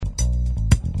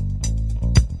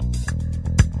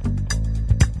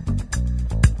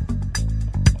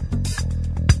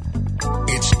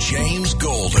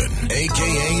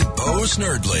a.k.a. Bo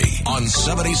Snerdley, on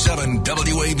 77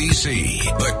 WABC,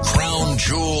 the crown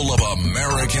jewel of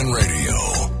American radio.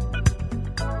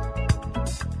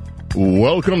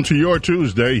 Welcome to your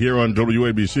Tuesday here on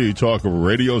WABC Talk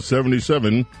Radio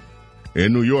 77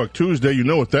 in New York. Tuesday, you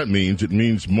know what that means. It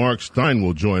means Mark Stein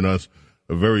will join us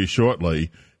very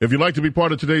shortly. If you'd like to be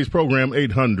part of today's program,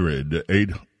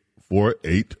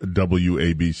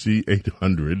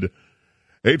 800-848-WABC,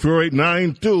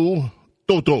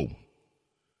 800-848-92-TOTO.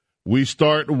 We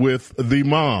start with the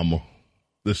mom,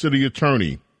 the city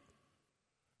attorney,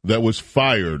 that was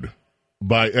fired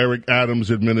by Eric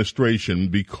Adams' administration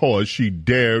because she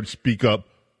dared speak up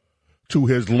to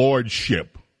his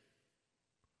lordship,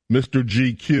 Mr.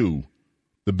 GQ,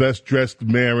 the best-dressed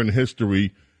mayor in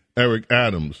history, Eric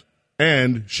Adams.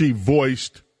 And she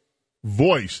voiced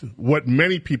what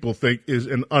many people think is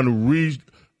an unreasonable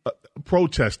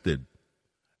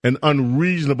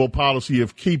policy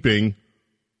of keeping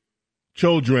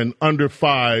children under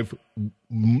 5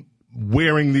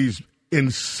 wearing these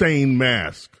insane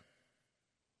masks.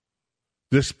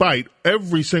 Despite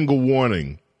every single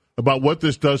warning about what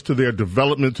this does to their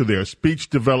development, to their speech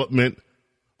development,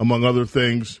 among other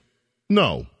things,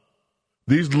 no.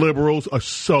 These liberals are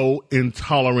so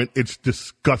intolerant, it's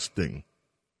disgusting.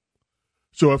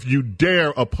 So if you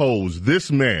dare oppose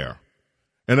this mayor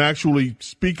and actually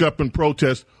speak up and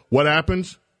protest, what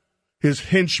happens? His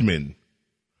henchmen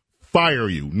fire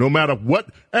you, no matter what,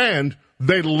 and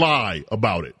they lie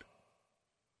about it.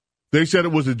 They said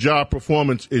it was a job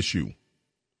performance issue.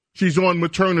 She's on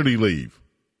maternity leave.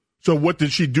 So what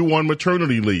did she do on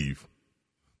maternity leave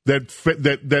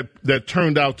that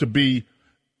turned out to be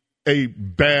a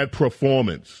bad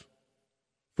performance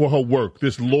for her work?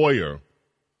 This lawyer,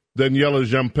 Daniela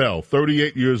Jampel,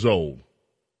 38 years old.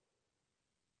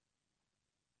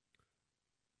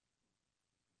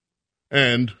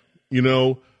 And, you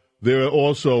know, they're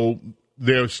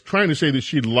trying to say that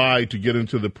she lied to get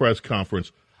into the press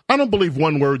conference. I don't believe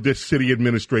one word this city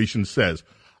administration says.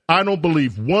 I don't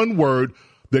believe one word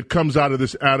that comes out of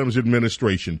this Adams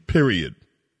administration, period.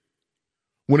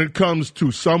 When it comes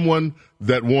to someone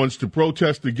that wants to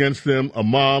protest against them, a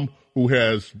mom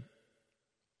who's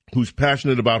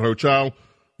passionate about her child,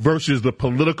 versus the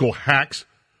political hacks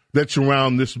that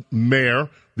surround this mayor,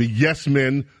 the yes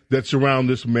men that surround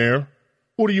this mayor,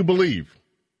 who do you believe?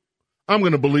 I'm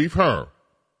going to believe her.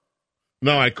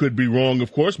 Now, I could be wrong,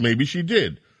 of course. Maybe she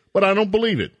did. But I don't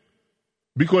believe it.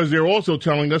 Because they're also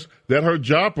telling us that her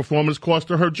job performance cost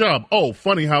her job. Oh,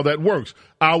 funny how that works.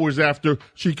 Hours after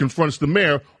she confronts the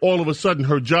mayor, all of a sudden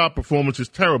her job performance is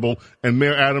terrible, and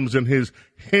Mayor Adams and his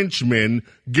henchmen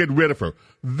get rid of her.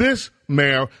 This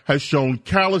mayor has shown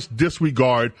callous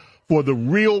disregard for the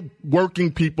real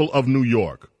working people of New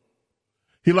York.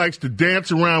 He likes to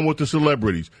dance around with the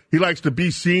celebrities. He likes to be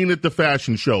seen at the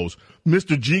fashion shows.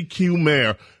 Mr. GQ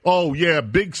Mayor, oh yeah,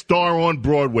 big star on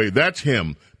Broadway, that's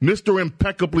him. Mr.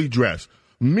 Impeccably Dressed.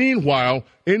 Meanwhile,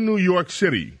 in New York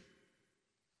City,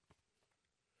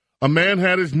 a man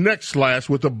had his neck slashed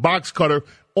with a box cutter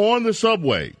on the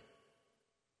subway.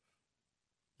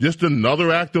 Just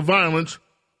another act of violence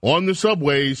on the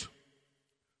subways,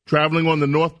 traveling on the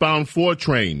northbound 4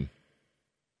 train.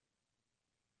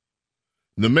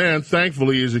 The man,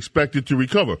 thankfully, is expected to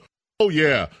recover. Oh,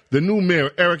 yeah, the new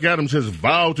mayor, Eric Adams, has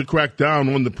vowed to crack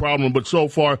down on the problem, but so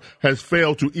far has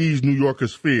failed to ease New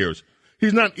Yorkers' fears.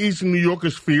 He's not easing New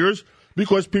Yorkers' fears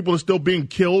because people are still being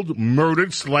killed,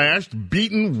 murdered, slashed,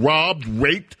 beaten, robbed,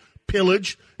 raped,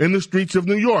 pillaged in the streets of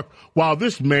New York, while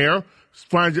this mayor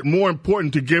finds it more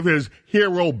important to give his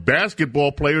hero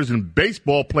basketball players and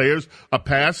baseball players a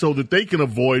pass so that they can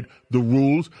avoid the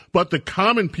rules. But the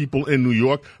common people in New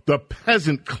York, the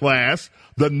peasant class,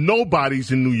 the nobodies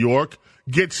in New York,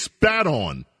 get spat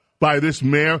on by this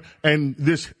mayor and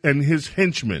his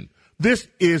henchmen. This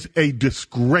is a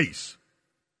disgrace.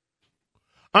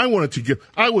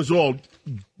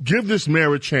 Give this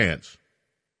mayor a chance.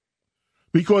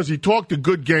 Because he talked a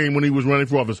good game when he was running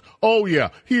for office. Oh,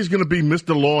 yeah, he's going to be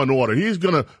Mr. Law and Order. He's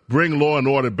going to bring law and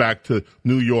order back to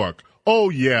New York. Oh,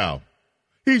 yeah.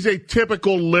 He's a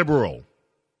typical liberal.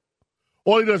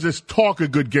 All he does is talk a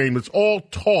good game. It's all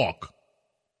talk.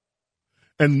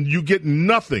 And you get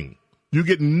nothing. You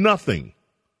get nothing.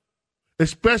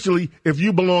 Especially if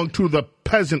you belong to the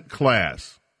peasant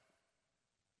class.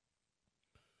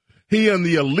 He and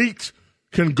the elites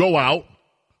can go out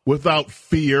without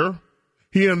fear.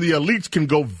 He and the elites can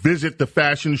go visit the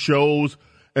fashion shows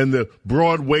and the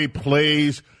Broadway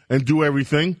plays and do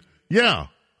everything. Yeah.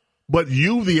 But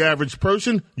you, the average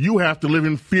person, you have to live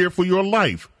in fear for your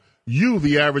life. You,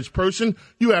 the average person,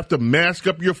 you have to mask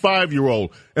up your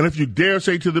 5-year-old. And if you dare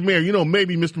say to the mayor,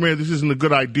 maybe, Mr. Mayor, this isn't a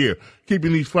good idea,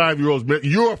 keeping these 5-year-olds,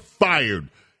 you're fired.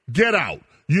 Get out.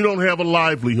 You don't have a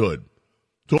livelihood.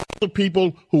 To all the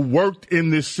people who worked in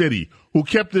this city, who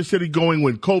kept this city going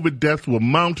when COVID deaths were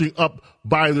mounting up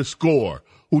by the score,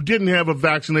 who didn't have a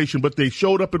vaccination, but they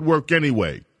showed up at work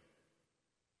anyway.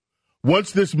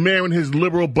 Once this mayor and his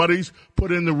liberal buddies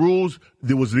put in the rules,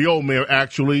 there was the old mayor,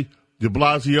 actually, de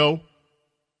Blasio,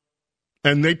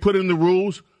 and they put in the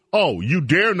rules, you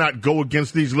dare not go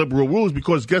against these liberal rules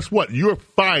because guess what? You're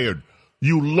fired,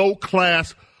 you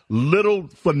low-class,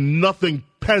 little-for-nothing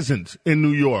peasants in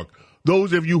New York.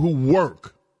 Those of you who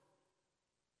work,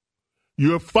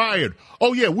 you're fired.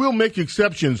 Oh, yeah, we'll make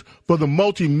exceptions for the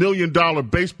multi-million-dollar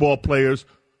baseball players,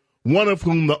 one of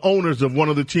whom the owners of one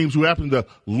of the teams who happen to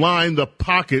line the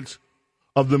pockets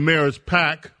of the mayor's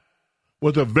PAC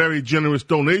with a very generous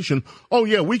donation. Oh,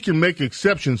 yeah, we can make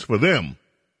exceptions for them.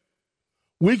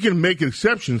 We can make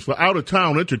exceptions for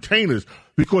out-of-town entertainers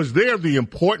because they're the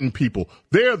important people.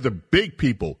 They're the big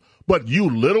people. But you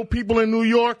little people in New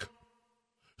York,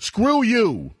 screw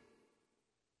you.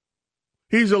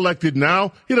 He's elected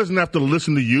now. He doesn't have to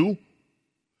listen to you.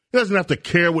 He doesn't have to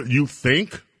care what you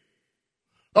think.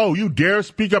 Oh, you dare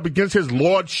speak up against his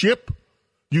lordship?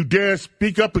 You dare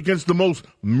speak up against the most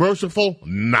merciful?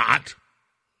 Not.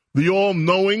 The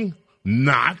all-knowing?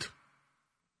 Not.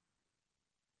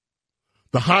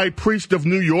 The high priest of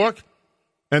New York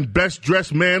and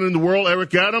best-dressed man in the world,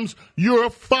 Eric Adams? You're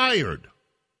fired.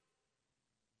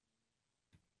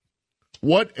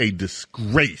 What a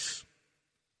disgrace.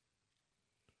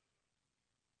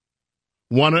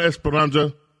 Juana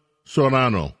Esperanza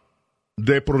Serrano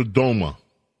de Perdomo,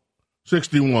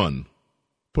 61,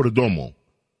 Perdomo,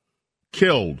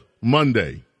 killed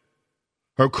Monday.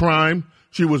 Her crime,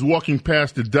 she was walking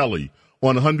past a deli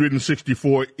on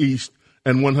 164 East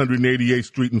and 188th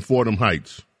Street in Fordham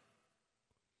Heights.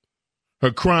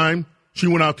 Her crime, she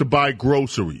went out to buy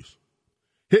groceries,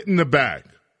 hit in the back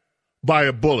by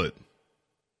a bullet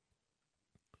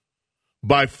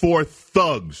by four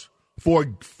thugs,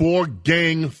 four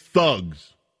gang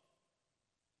thugs.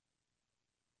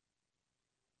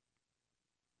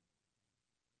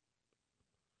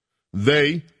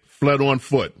 They fled on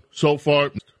foot. So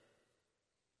far,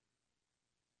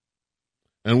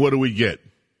 and what do we get?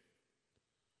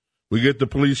 We get the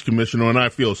police commissioner, and I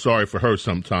feel sorry for her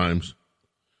sometimes.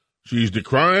 She's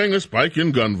decrying a spike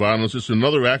in gun violence. It's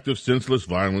another act of senseless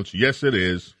violence. Yes, it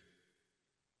is.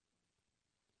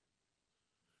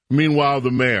 Meanwhile,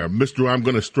 the mayor, Mr. I'm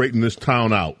going to straighten this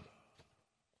town out.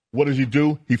 What does he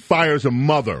do? He fires a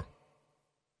mother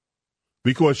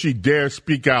because she dares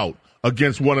speak out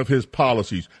against one of his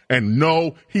policies. And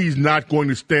no, he's not going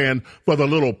to stand for the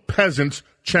little peasants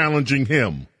challenging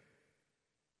him.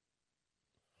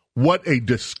 What a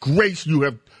disgrace you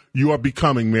are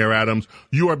becoming, Mayor Adams.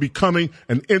 You are becoming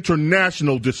an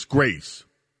international disgrace.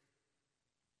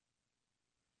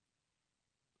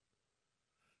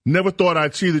 Never thought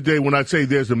I'd see the day when I'd say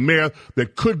there's a mayor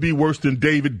that could be worse than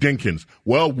David Dinkins.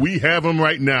 Well, we have him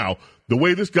right now. The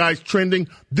way this guy's trending,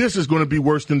 this is going to be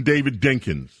worse than David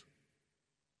Dinkins.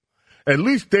 At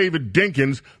least David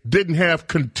Dinkins didn't have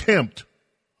contempt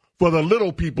for the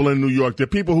little people in New York, the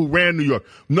people who ran New York.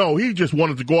 No, he just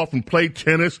wanted to go off and play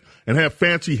tennis and have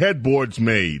fancy headboards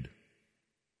made.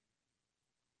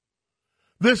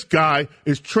 This guy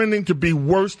is trending to be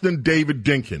worse than David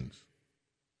Dinkins.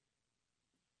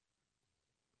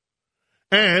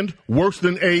 And worse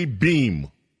than Abe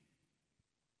Beame,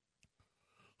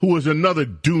 who is another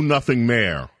do-nothing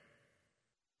mayor.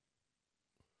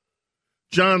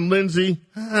 John Lindsay,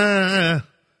 it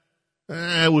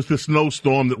was the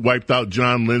snowstorm that wiped out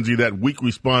John Lindsay, that weak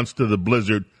response to the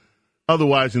blizzard.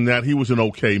 Otherwise than that, he was an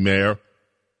okay mayor.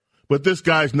 But this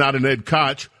guy's not an Ed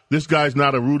Koch. This guy's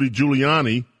not a Rudy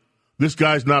Giuliani. This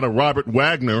guy's not a Robert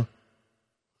Wagner.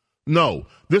 No,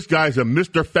 this guy's a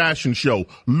Mr. Fashion Show.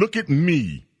 Look at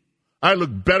me. I look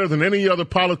better than any other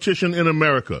politician in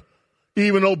America.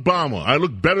 Even Obama. I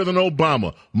look better than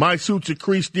Obama. My suits are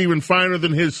creased even finer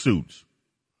than his suits.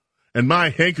 And my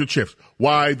handkerchiefs,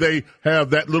 why, they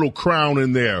have that little crown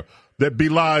in there that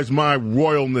belies my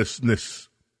royalness.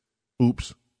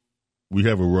 Oops. We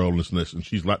have a royalness, and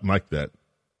she's like that.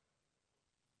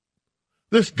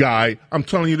 This guy, I'm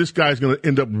telling you, this guy's going to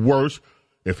end up worse.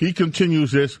 If he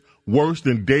continues this, worse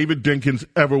than David Dinkins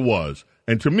ever was.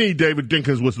 And to me, David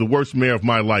Dinkins was the worst mayor of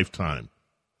my lifetime.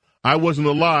 I wasn't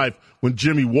alive when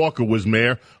Jimmy Walker was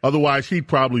mayor. Otherwise, he'd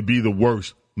probably be the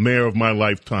worst mayor of my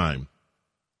lifetime.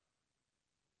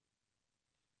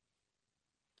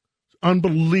 It's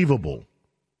unbelievable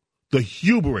The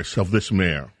hubris of this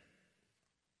mayor.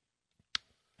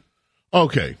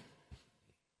 Okay.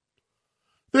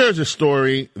 There's a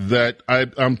story that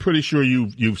I'm pretty sure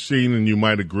you've seen and you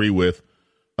might agree with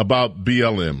about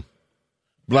BLM.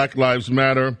 Black Lives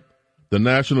Matter. The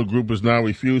national group is now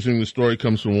refusing. The story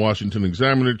comes from Washington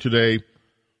Examiner today,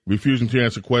 refusing to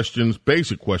answer questions,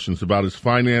 basic questions about his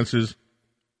finances.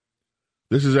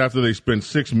 This is after they spent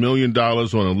 $6 million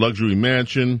on a luxury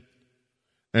mansion.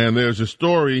 And there's a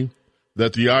story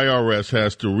that the IRS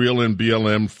has to reel in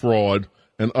BLM fraud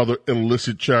and other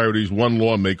illicit charities. One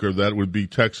lawmaker, that would be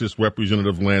Texas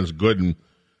Representative Lance Gooden,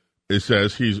 it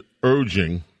says he's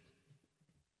urging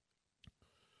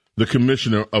the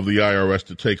commissioner of the IRS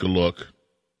to take a look.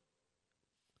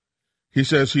 He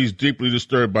says he's deeply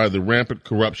disturbed by the rampant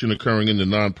corruption occurring in the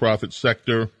nonprofit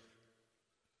sector.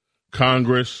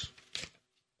 Congress,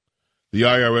 the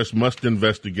IRS must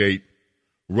investigate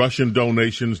Russian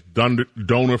donations,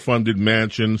 donor-funded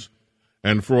mansions,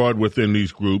 and fraud within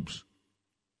these groups.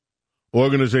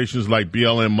 Organizations like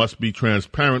BLM must be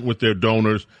transparent with their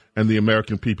donors and the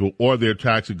American people, or their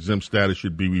tax-exempt status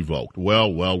should be revoked.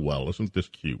 Well, isn't this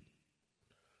cute?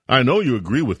 I know you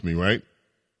agree with me, right?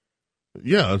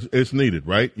 Yeah, it's needed,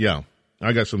 right? Yeah,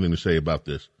 I got something to say about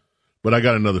this. But I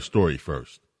got another story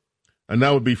first. And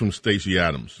that would be from Stacey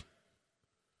Adams.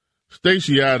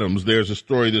 Stacey Adams, there's a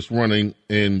story that's running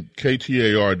in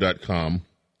KTAR.com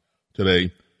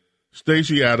today.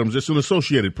 Stacey Adams, it's an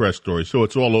Associated Press story, so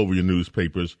it's all over your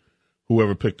newspapers,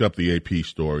 whoever picked up the AP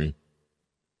story.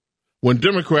 When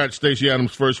Democrat Stacey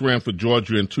Adams first ran for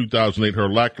Georgia in 2008, her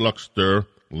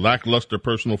lackluster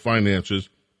personal finances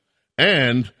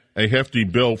and a hefty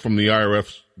bill from the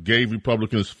IRS gave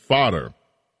Republicans fodder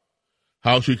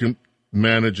how she can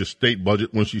manage a state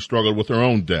budget when she struggled with her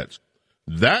own debts.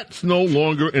 That's no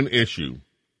longer an issue.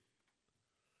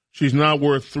 She's now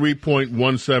worth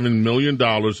 $3.17 million,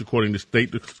 according to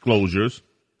state disclosures,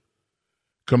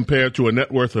 compared to a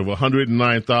net worth of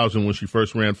 $109,000 when she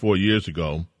first ran 4 years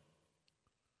ago.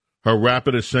 Her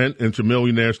rapid ascent into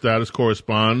millionaire status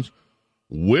corresponds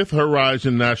with her rise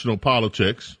in national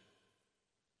politics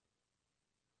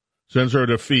since her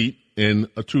defeat in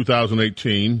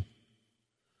 2018.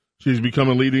 She's become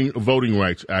a leading voting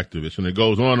rights activist, and it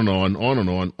goes on and on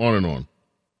and on.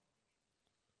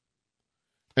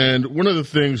 And one of the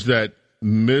things that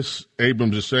Miss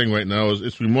Abrams is saying right now is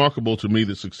it's remarkable to me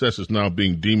that success is now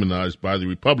being demonized by the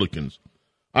Republicans.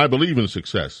 I believe in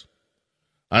success.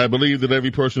 I believe that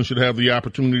every person should have the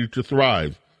opportunity to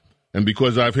thrive. And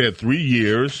because I've had 3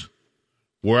 years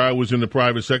where I was in the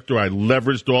private sector, I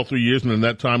leveraged all 3 years, and in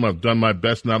that time I've done my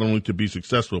best not only to be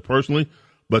successful personally,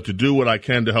 but to do what I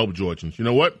can to help Georgians. You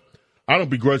know what? I don't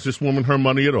begrudge this woman her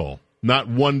money at all. Not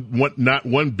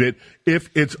one bit, if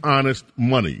it's honest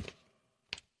money.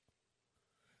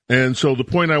 And so the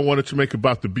point I wanted to make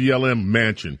about the BLM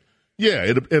mansion, yeah,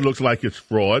 it looks like it's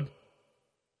fraud.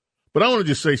 But I want to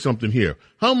just say something here.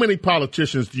 How many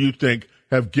politicians do you think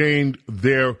have gained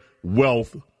their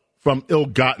wealth from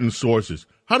ill-gotten sources?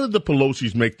 How did the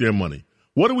Pelosi's make their money?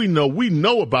 What do we know? We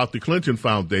know about the Clinton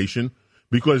Foundation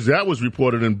because that was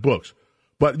reported in books.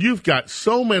 But you've got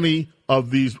so many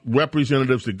of these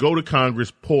representatives that go to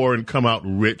Congress poor and come out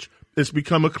rich. It's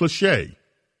become a cliche.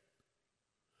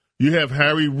 You have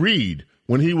Harry Reid.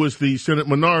 When he was the Senate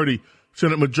Majority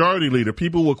Leader,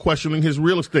 people were questioning his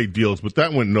real estate deals, but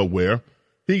that went nowhere.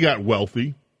 He got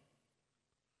wealthy.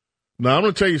 Now, I'm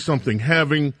going to tell you something.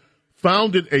 Having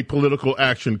founded a political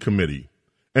action committee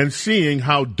and seeing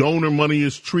how donor money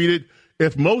is treated,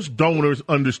 if most donors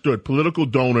understood, political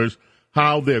donors,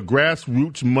 how their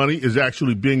grassroots money is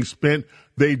actually being spent,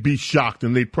 they'd be shocked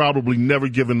and they'd probably never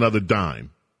give another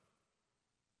dime.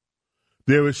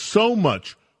 There is so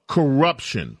much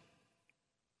corruption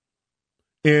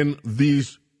in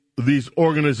these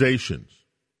organizations.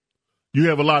 You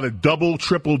have a lot of double,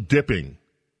 triple dipping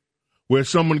where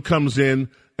someone comes in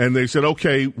and they said,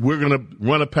 okay, we're going to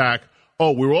run a PAC.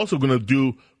 Oh, we're also going to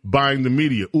do buying the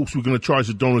media. Oops, we're going to charge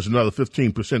the donors another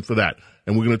 15% for that.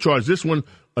 And we're going to charge this one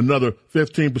another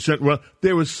 15%.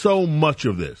 There is so much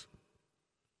of this,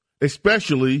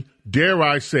 especially, dare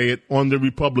I say it, on the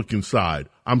Republican side.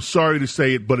 I'm sorry to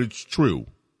say it, but it's true.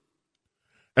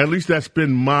 At least that's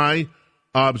been my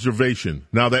observation.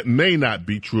 Now, that may not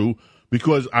be true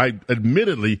because I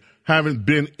admittedly haven't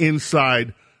been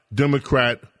inside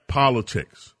Democrat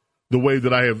politics the way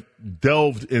that I have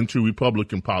delved into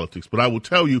Republican politics. But I will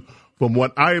tell you, from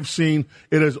what I have seen,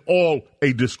 it is all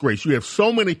a disgrace. You have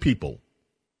so many people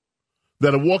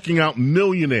that are walking out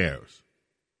millionaires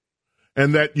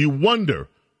and that you wonder,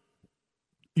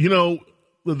 you know,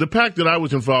 the PAC that I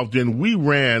was involved in, we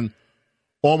ran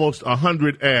almost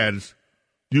 100 ads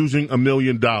using $1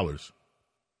 million.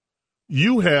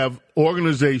 You have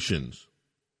organizations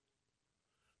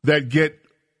that get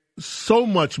so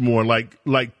much more, like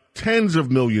tens of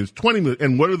millions, 20 million.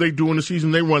 And what do they do in the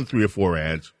season? They run 3 or 4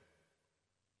 ads.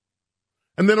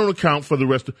 And they don't account for the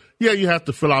rest of, you have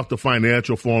to fill out the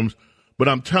financial forms, but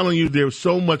I'm telling you, there's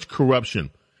so much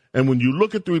corruption. And when you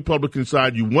look at the Republican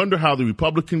side, you wonder how the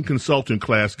Republican consultant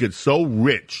class gets so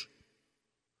rich.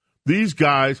 These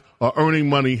guys are earning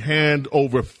money hand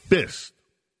over fist.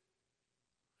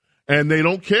 And they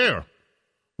don't care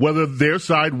whether their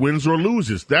side wins or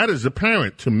loses. That is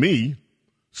apparent to me.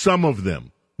 Some of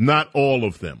them, not all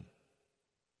of them.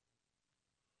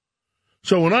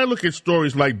 So when I look at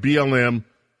stories like BLM,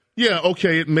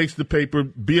 it makes the paper.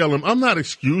 BLM, I'm not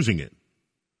excusing it.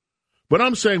 But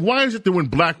I'm saying, why is it that when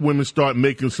black women start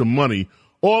making some money,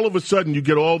 all of a sudden you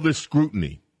get all this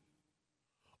scrutiny?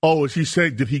 Oh, is he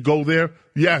saying, did he go there?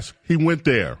 Yes, he went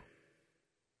there.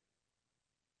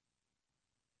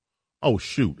 Oh,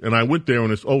 shoot. And I went there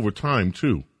and it's overtime,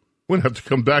 too. We'll have to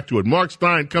come back to it. Mark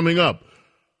Steyn coming up.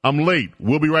 I'm late.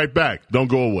 We'll be right back. Don't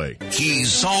go away.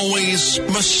 He's always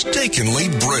mistakenly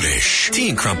British. Tea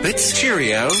and crumpets.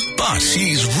 Cheerio. But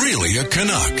he's really a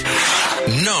Canuck.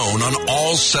 Known on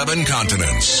all 7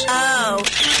 continents. Oh,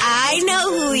 I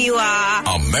know who you are.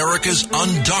 America's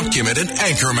undocumented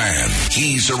anchorman.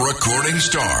 He's a recording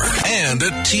star and a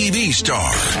TV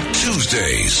star.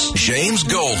 Tuesdays, James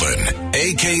Golden,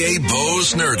 a.k.a. Bo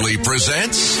Snerdley,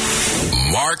 presents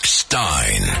Mark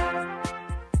Steyn.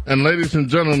 And ladies and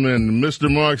gentlemen,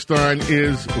 Mr. Mark Steyn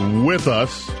is with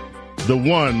us, the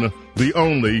one, the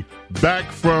only,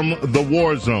 back from the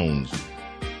war zones.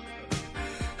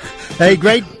 Hey,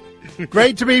 great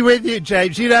to be with you,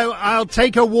 James. You know, I'll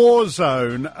take a war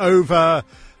zone over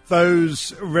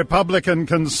those Republican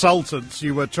consultants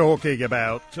you were talking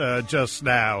about just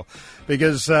now.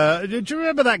 Because, do you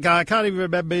remember that guy? I can't even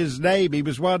remember his name. He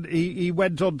was one, he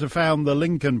went on to found the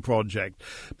Lincoln Project.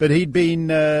 But he'd been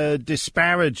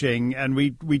disparaging, and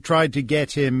we tried to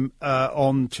get him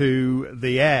onto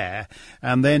the air.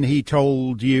 And then he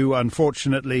told you,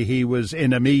 unfortunately, he was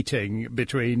in a meeting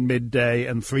between midday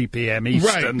and 3 p.m.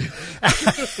 Eastern. Right.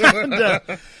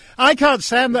 And, I can't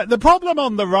stand that. The problem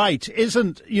on the right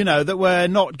isn't, that we're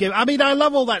not giving. I mean, I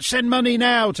love all that send money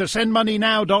now to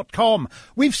sendmoneynow.com.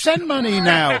 We've sent money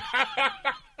now.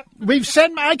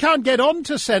 I can't get on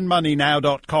to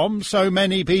sendmoneynow.com. So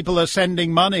many people are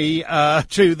sending money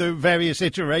to the various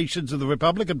iterations of the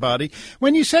Republican Party.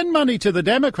 When you send money to the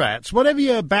Democrats, whatever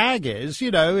your bag is,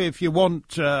 if you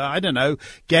want,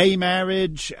 gay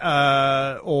marriage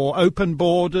or open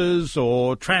borders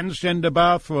or transgender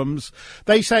bathrooms,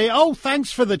 they say, oh,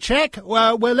 thanks for the check.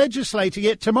 Well, we're legislating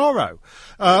it tomorrow.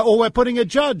 Or we're putting a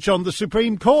judge on the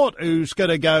Supreme Court who's going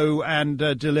to go and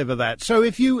deliver that. So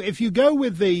if you go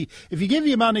with if you give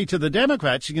your money to the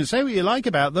Democrats, you can say what you like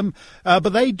about them, but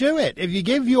they do it. If you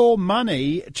give your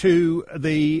money to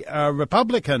the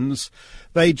Republicans,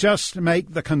 they just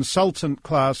make the consultant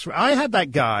class. I had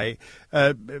that guy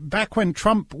back when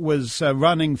Trump was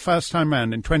running first time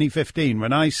around in 2015,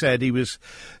 when I said he was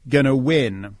going to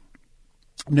win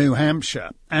New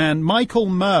Hampshire. And Michael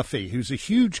Murphy, who's a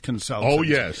huge consultant. Oh,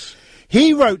 yes.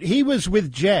 He was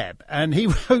with Jeb, and he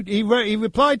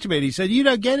replied to me, and he said, you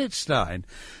don't get it, Steyn.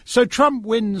 So Trump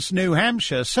wins New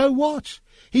Hampshire, so what?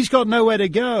 He's got nowhere to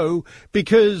go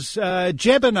because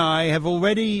Jeb and I have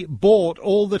already bought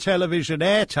all the television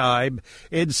airtime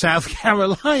in South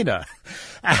Carolina.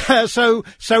 So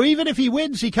even if he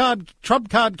wins, Trump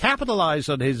can't capitalize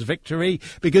on his victory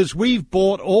because we've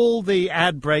bought all the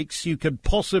ad breaks you could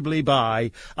possibly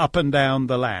buy up and down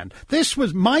the land. This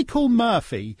was Michael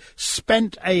Murphy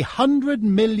spent $100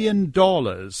 million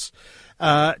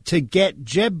to get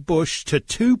Jeb Bush to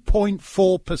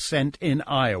 2.4% in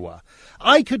Iowa.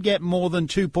 I could get more than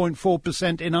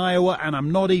 2.4% in Iowa, and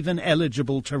I'm not even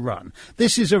eligible to run.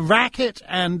 This is a racket,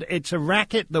 and it's a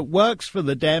racket that works for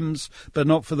the Dems, but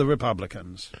not for the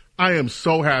Republicans. I am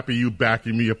so happy you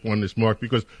backing me up on this, Mark,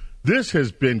 because this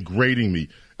has been grating me.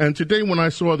 And today when I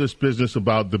saw this business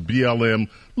about the BLM,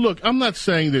 look, I'm not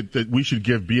saying that we should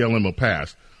give BLM a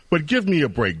pass, but give me a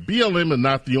break. BLM are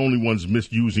not the only ones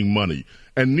misusing money.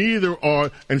 And neither are,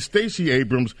 and Stacey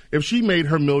Abrams, if she made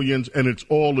her millions and it's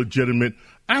all legitimate,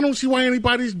 I don't see why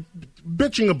anybody's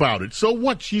bitching about it. So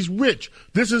what? She's rich.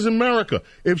 This is America.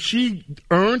 If she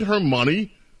earned her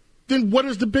money, then what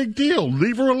is the big deal?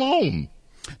 Leave her alone.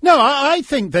 No, I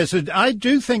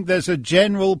do think there's a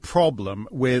general problem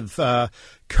with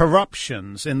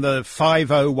corruptions in the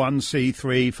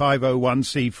 501c3,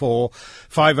 501c4,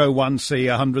 501c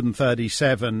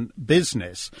 137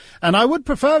 business. And I would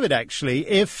prefer it, actually,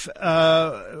 if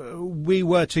we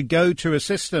were to go to a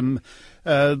system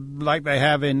like they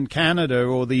have in Canada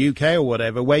or the UK or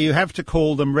whatever, where you have to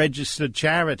call them registered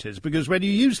charities. Because when you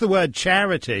use the word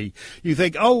charity, you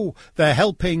think, oh, they're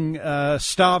helping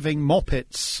starving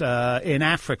moppets in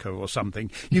Africa or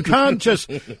something. You can't just,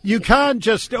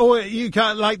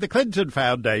 like the Clinton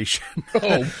Foundation.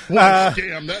 Oh, what a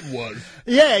scam that was.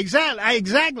 Yeah,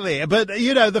 exactly. But,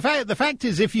 the fact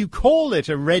is, if you call it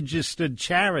a registered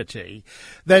charity,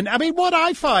 then, I mean, what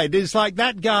I find is like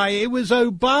that guy, it was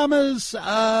Obama's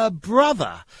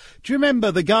brother. Do you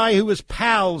remember the guy who was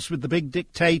pals with the big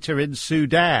dictator in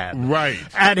Sudan? Right.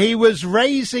 And he was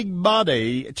raising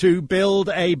money to build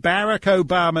a Barack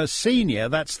Obama Sr.,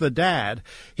 that's the dad.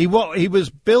 He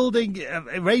was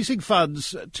raising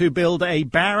funds to build a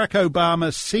Barack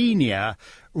Obama Sr.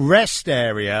 rest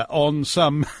area on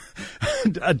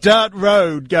a dirt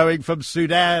road going from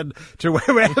Sudan to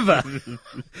wherever,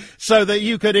 so that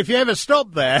you could, if you ever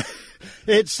stop there,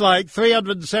 it's like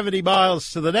 370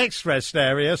 miles to the next rest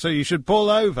area, so you should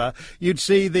pull over. You'd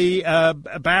see the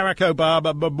Barack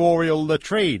Obama Memorial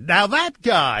Latrine. Now, that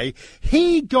guy,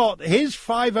 he got his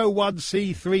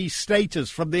 501c3 status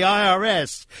from the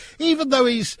IRS, even though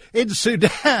he's in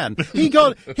Sudan. He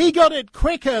got it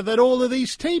quicker than all of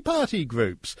these Tea Party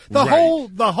groups. The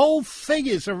whole thing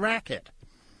is a racket.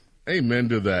 Amen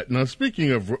to that. Now, speaking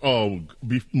of, I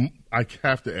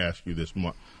have to ask you this,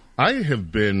 Mark. I have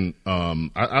been, I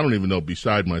don't even know,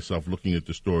 beside myself, looking at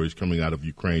the stories coming out of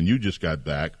Ukraine. You just got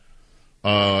back.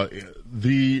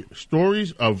 The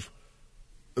stories of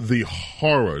the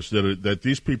horrors that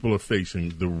these people are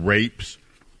facing, the rapes,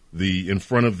 in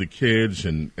front of the kids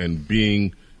and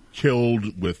being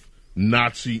killed with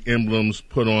Nazi emblems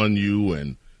put on you,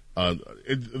 and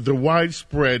the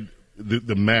widespread,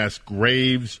 the mass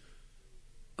graves.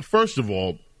 First of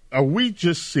all, are we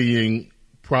just seeing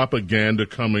propaganda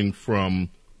coming from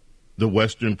the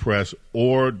Western press,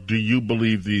 or do you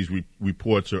believe these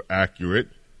reports are accurate?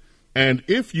 And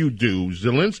if you do,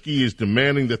 Zelensky is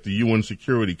demanding that the UN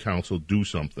Security Council do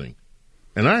something.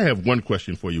 And I have one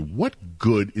question for you. What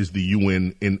good is the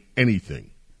UN in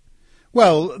anything?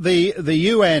 Well, the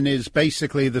UN is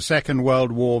basically the Second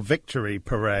World War victory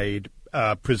parade,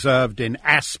 preserved in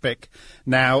aspic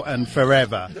now and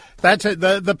forever. That's it.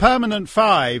 The permanent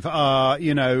five are,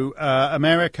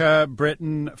 America,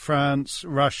 Britain, France,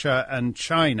 Russia, and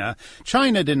China.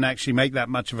 China didn't actually make that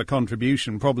much of a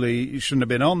contribution. Probably shouldn't have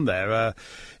been on there.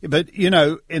 But in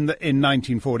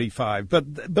 1945.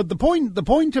 But the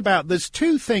point about, there's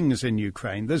two things in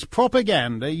Ukraine. There's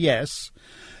propaganda, yes.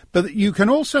 But you can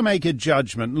also make a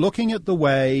judgment looking at the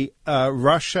way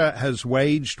Russia has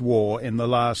waged war in the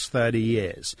last 30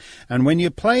 years. And when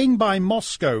you're playing by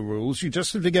Moscow rules, you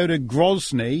just have to go to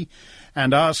Grozny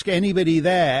and ask anybody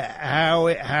there how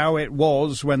it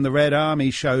was when the Red Army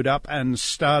showed up and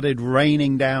started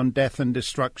raining down death and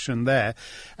destruction there.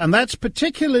 And that's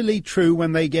particularly true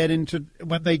when they get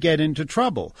into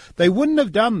trouble. They wouldn't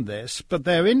have done this, but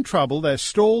they're in trouble, they're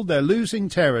stalled, they're losing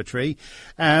territory,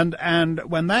 and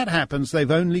when that happens,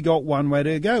 they've only got one way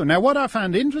to go. Now, what I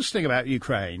found interesting about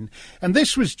Ukraine, and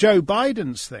this was Joe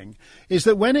Biden's thing, is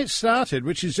that when it started,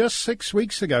 which is just 6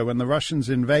 weeks ago when the Russians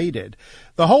invaded,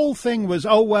 the whole thing was,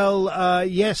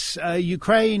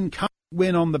 Ukraine can't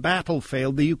win on the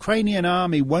battlefield. The Ukrainian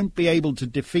army won't be able to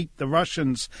defeat the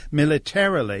Russians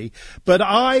militarily. But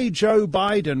I, Joe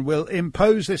Biden, will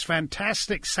impose this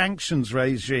fantastic sanctions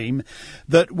regime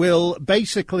that will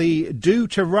basically do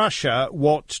to Russia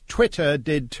what Twitter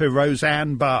did to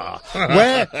Roseanne Barr.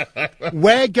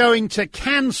 We're going to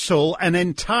cancel an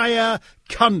entire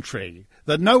country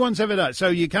that no one's ever done. So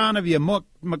you can't have your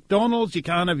McDonald's, you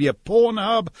can't have your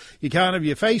Pornhub, you can't have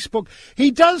your Facebook. He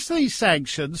does these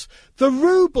sanctions. The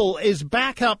ruble is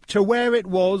back up to where it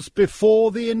was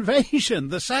before the invasion.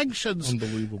 The sanctions...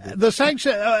 Unbelievable.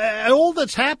 All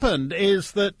that's happened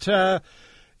is that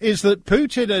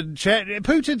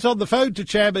Putin's on the phone to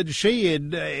Chairman Xi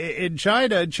in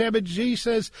China, and Chairman Xi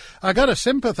says, I got to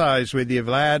sympathize with you,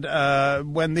 Vlad.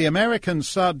 When the Americans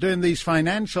start doing these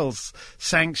financial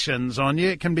sanctions on you,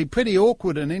 it can be pretty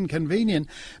awkward and inconvenient.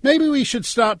 Maybe we should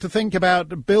start to think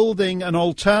about building an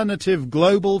alternative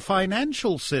global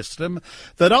financial system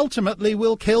that ultimately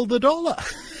will kill the dollar.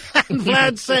 And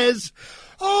Vlad says...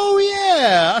 Oh,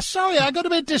 yeah. Sorry, I got a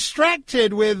bit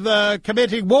distracted with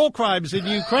committing war crimes in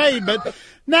Ukraine, but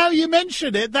Now you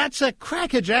mention it, that's a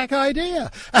crackerjack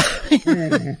idea.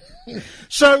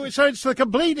 So it's the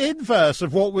complete inverse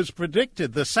of what was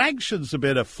predicted. The sanctions have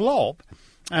been a flop,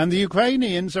 and the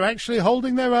Ukrainians are actually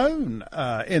holding their own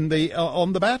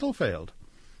on the battlefield.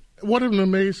 What an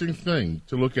amazing thing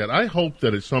to look at. I hope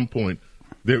that at some point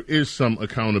there is some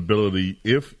accountability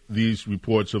if these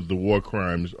reports of the war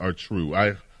crimes are true.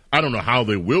 I don't know how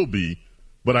they will be,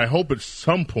 but I hope at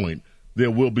some point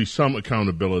there will be some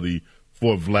accountability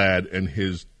for Vlad and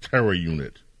his terror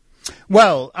unit.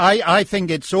 Well, I think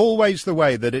it's always the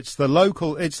way that it's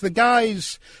the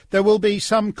guys, there will be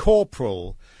some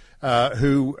corporal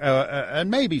who,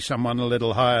 and maybe someone a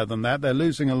little higher than that. They're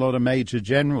losing a lot of major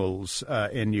generals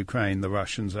in Ukraine, the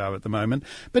Russians are at the moment.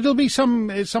 But it'll be some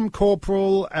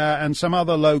corporal and some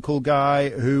other local guy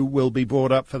who will be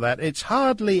brought up for that. It's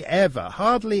hardly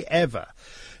ever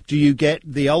do you get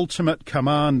the ultimate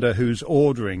commander who's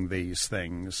ordering these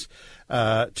things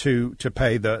to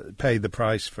pay the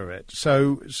price for it.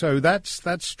 So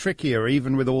that's trickier,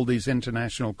 even with all these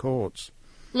international courts.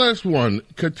 Last one,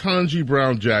 Ketanji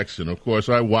Brown Jackson. Of course,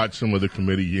 I watched some of the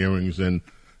committee hearings, and,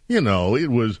 it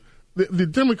was the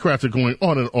Democrats are going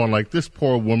on and on like this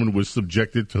poor woman was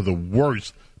subjected to the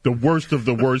worst of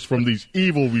the worst from these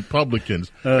evil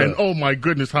Republicans. And, oh, my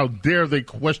goodness, how dare they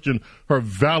question her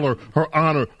valor, her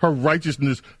honor, her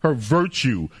righteousness, her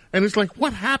virtue. And it's like,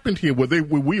 what happened here? Were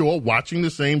we all watching the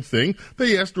same thing?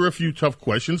 They asked her a few tough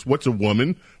questions. What's a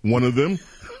woman? One of them.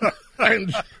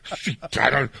 And she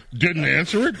didn't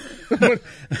answer it. But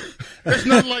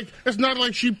it's not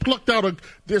like she plucked out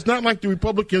it's not like the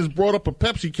Republicans brought up a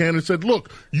Pepsi can and said,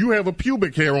 look, you have a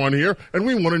pubic hair on here, and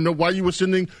we want to know why you were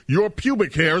sending your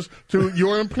pubic hairs to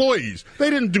your employees. They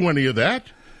didn't do any of that.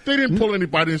 They didn't pull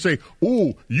anybody and say,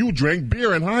 ooh, you drank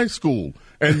beer in high school.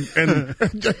 And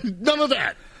none of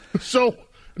that. So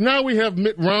now we have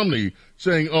Mitt Romney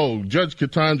saying, oh, Judge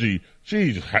Ketanji,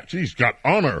 she's got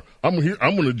honor. I'm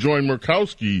going to join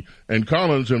Murkowski and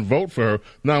Collins and vote for her.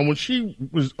 Now, when she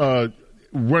was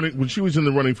when she was in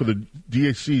the running for the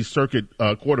D.C. Circuit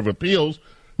Court of Appeals,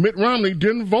 Mitt Romney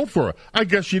didn't vote for her. I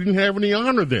guess she didn't have any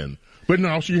honor then, but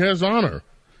now she has honor.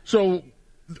 So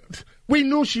we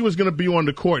knew she was going to be on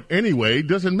the court anyway.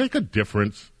 Does it make a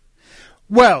difference?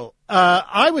 Well,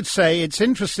 I would say it's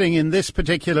interesting in this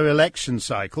particular election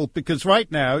cycle because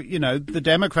right now, the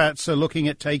Democrats are looking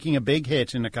at taking a big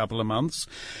hit in a couple of months,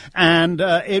 and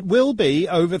it will be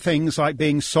over things like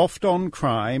being soft on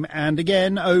crime and,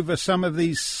 again, over some of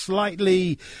these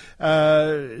slightly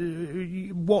what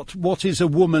is a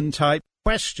woman type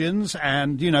questions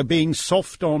and, being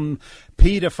soft on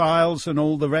pedophiles and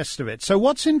all the rest of it. So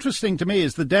what's interesting to me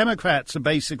is the Democrats are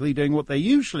basically doing what they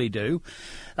usually do.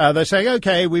 They're saying,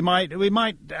 okay, we might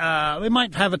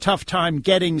have a tough time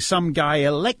getting some guy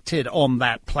elected on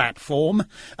that platform,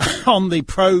 on the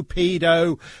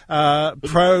pro-pedo,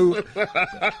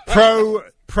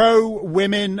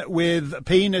 pro-women with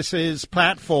penises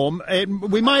platform.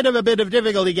 We might have a bit of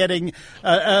difficulty getting,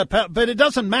 but it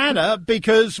doesn't matter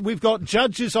because we've got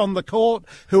judges on the court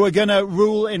who are going to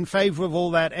rule in favor of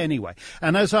all that anyway.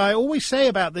 And as I always say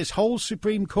about this whole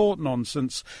Supreme Court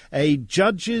nonsense, a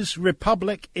judge's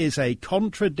republic is a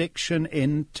contradiction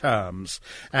in terms.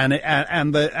 And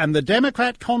the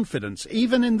Democrat confidence,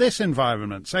 even in this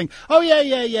environment, saying, oh,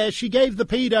 yeah, she gave the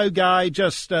pedo guy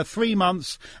just 3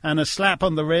 months and a slap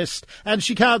on the wrist, and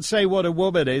she can't say what a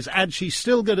woman is, and she's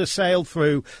still going to sail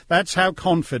through. That's how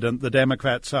confident the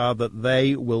Democrats are that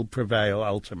they will prevail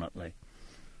ultimately.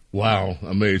 Wow,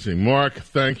 amazing. Mark,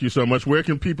 thank you so much. Where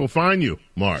can people find you,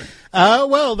 Mark?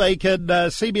 Well, they can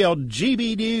see me on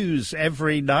GB News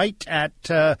every night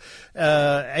at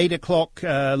 8 o'clock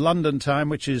London time,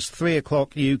 which is 3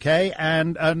 o'clock UK,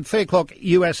 and 3 o'clock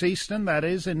US Eastern, that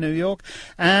is, in New York.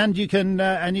 And you can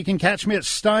catch me at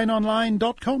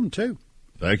steinonline.com too.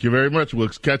 Thank you very much. We'll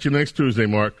catch you next Tuesday,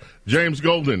 Mark. James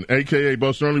Golden, a.k.a.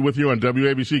 Bo Snerdly, with you on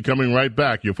WABC, coming right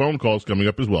back. Your phone calls coming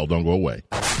up as well. Don't go away.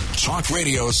 Talk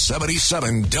Radio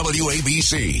 77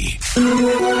 WABC.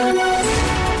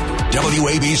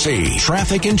 WABC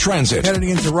Traffic and Transit. Heading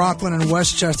into Rockland and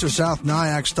Westchester, South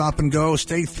Nyack, stop and go.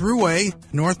 Stay throughway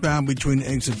northbound between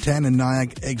exit 10 and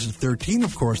Nyack, exit 13,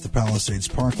 of course, the Palisades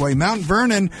Parkway. Mount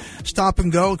Vernon, stop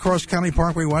and go. Cross County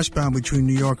Parkway westbound between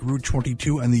New York Route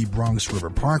 22 and the Bronx River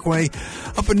Parkway.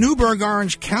 Up in Newburgh,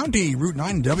 Orange County, Route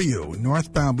 9W,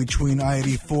 northbound between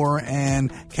I-84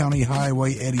 and County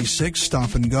Highway 86,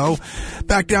 stop and go.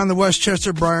 Back down the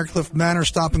Westchester, Briarcliff Manor,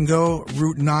 stop and go.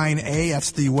 Route 9A,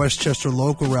 that's the Westchester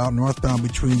local route northbound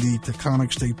between the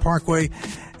Taconic State Parkway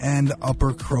and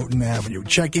Upper Croton Avenue.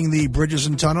 Checking the bridges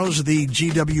and tunnels, the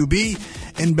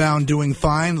GWB inbound doing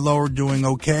fine, lower doing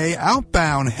okay.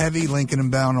 Outbound heavy, Lincoln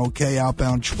inbound okay.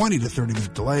 Outbound 20 to 30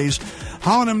 minute delays.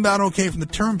 Holland inbound okay from the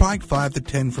Turnpike, 5 to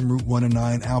 10 from Route 1 and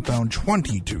 9. Outbound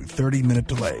 20 to 30 minute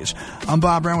delays. I'm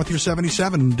Bob Brown with your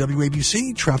 77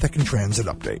 WABC traffic and transit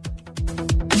update.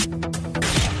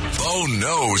 Bo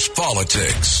knows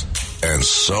politics and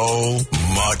so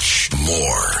much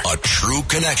more. A true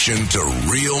connection to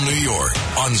real New York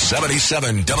on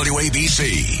 77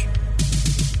 WABC.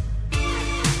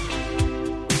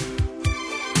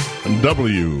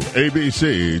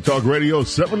 WABC Talk Radio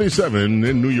 77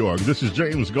 in New York. This is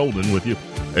James Golden with you,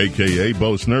 a.k.a.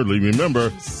 Bo Snerdley.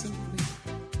 Remember,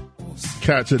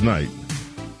 Cats at Night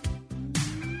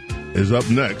is up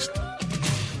next.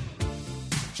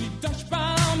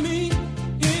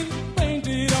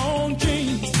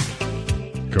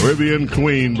 Caribbean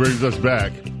Queen brings us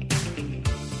back.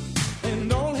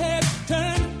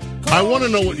 I want to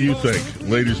know what you think,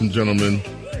 ladies and gentlemen.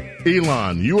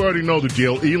 Elon, you already know the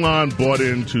deal. Elon bought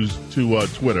into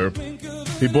Twitter.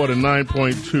 He bought a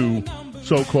 9.2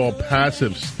 so-called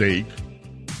passive stake,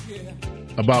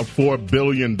 about $4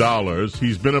 billion.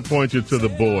 He's been appointed to the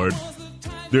board.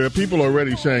 There are people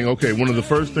already saying, okay, one of the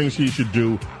first things he should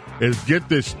do is get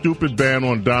this stupid ban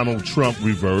on Donald Trump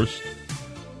reversed.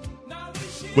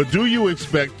 But do you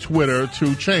expect Twitter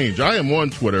to change? I am on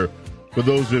Twitter, for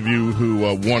those of you who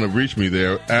want to reach me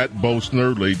there, at Bo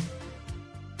Snerdley,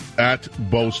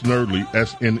 SNERDLEY.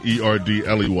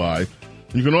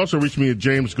 You can also reach me at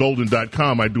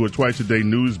jamesgolden.com. I do a twice-a-day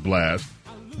news blast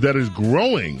that is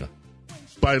growing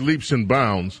by leaps and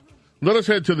bounds. Let us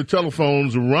head to the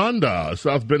telephones. Rhonda,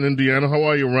 South Bend, Indiana. How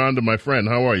are you, Rhonda, my friend?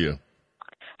 How are you?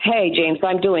 Hey, James,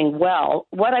 I'm doing well.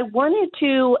 What I wanted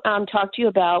to talk to you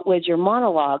about was your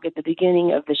monologue at the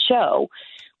beginning of the show,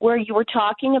 where you were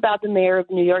talking about the mayor of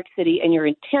New York City and your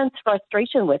intense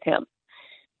frustration with him.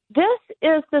 This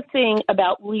is the thing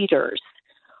about leaders.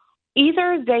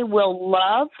 Either they will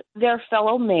love their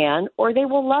fellow man or they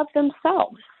will love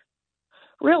themselves.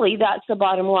 Really, that's the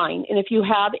bottom line. And if you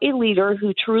have a leader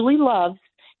who truly loves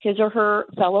his or her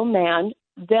fellow man,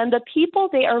 then the people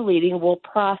they are leading will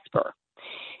prosper.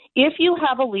 If you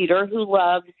have a leader who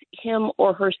loves him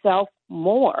or herself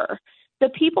more, the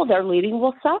people they're leading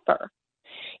will suffer.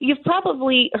 You've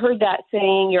probably heard that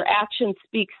saying, your actions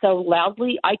speak so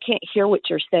loudly, I can't hear what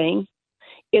you're saying.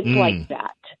 It's like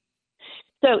that.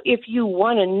 So if you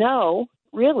want to know,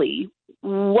 really,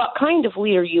 what kind of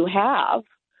leader you have,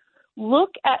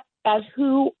 look at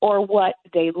who or what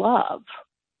they love.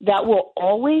 That will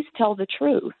always tell the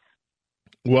truth.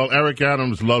 Well, Eric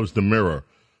Adams loves the mirror.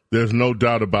 There's no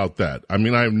doubt about that. I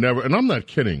mean, I've never, and I'm not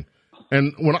kidding.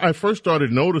 And when I first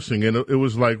started noticing it, it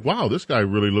was like, wow, this guy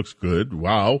really looks good.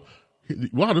 Wow,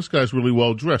 this guy's really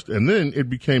well dressed. And then it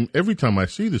became, every time I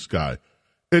see this guy,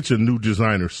 it's a new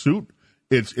designer suit.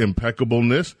 It's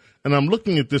impeccableness. And I'm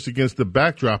looking at this against the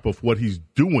backdrop of what he's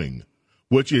doing,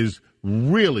 which is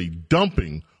really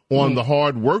dumping on the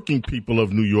hard-working people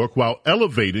of New York while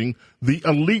elevating the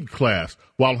elite class,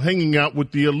 while hanging out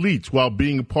with the elites, while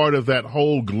being a part of that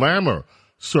whole glamour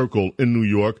circle in New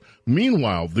York.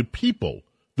 Meanwhile, the people,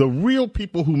 the real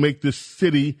people who make this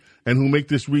city and who make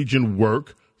this region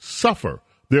work, suffer.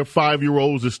 Their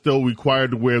 5-year-olds are still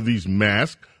required to wear these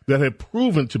masks that have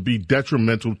proven to be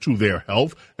detrimental to their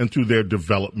health and to their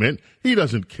development. He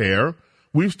doesn't care.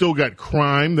 We've still got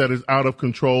crime that is out of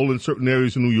control in certain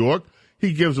areas of New York.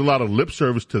 He gives a lot of lip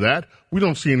service to that. We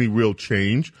don't see any real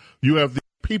change. You have the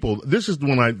people. This is the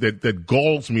one that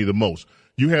galls me the most.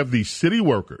 You have these city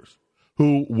workers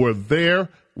who were there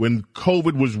when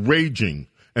COVID was raging,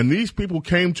 and these people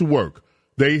came to work.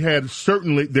 They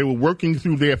were working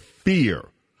through their fear.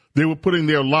 They were putting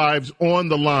their lives on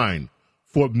the line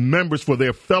for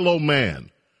their fellow man.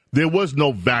 There was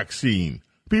no vaccine.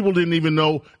 People didn't even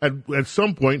know at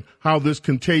some point how this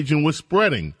contagion was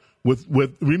spreading.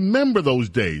 Remember those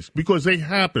days, because they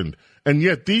happened. And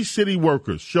yet these city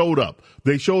workers showed up.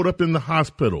 They showed up in the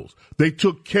hospitals. They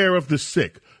took care of the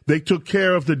sick. They took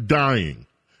care of the dying.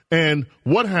 And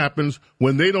what happens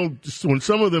when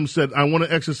some of them said, I want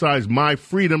to exercise my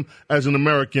freedom as an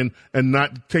American and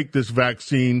not take this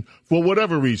vaccine for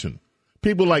whatever reason?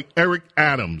 People like Eric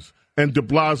Adams and de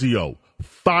Blasio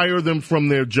fire them from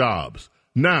their jobs.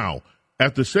 Now,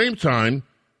 at the same time,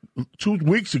 2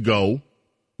 weeks ago,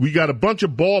 we got a bunch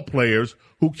of ball players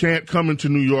who can't come into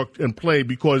New York and play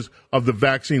because of the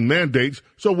vaccine mandates.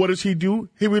 So what does he do?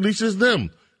 He releases them.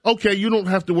 Okay, you don't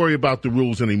have to worry about the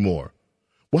rules anymore.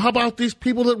 Well, how about these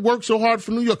people that work so hard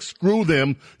for New York? Screw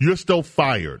them. You're still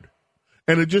fired.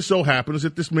 And it just so happens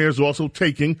that this mayor is also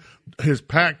his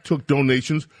PAC took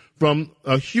donations from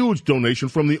a huge donation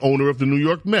from the owner of the New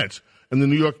York Mets. And the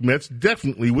New York Mets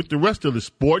definitely, with the rest of the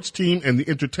sports team and the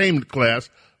entertainment class,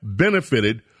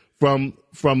 benefited from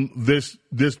this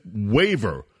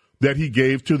waiver that he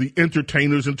gave to the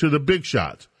entertainers and to the big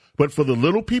shots. But for the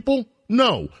little people,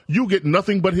 no, you get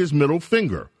nothing but his middle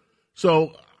finger.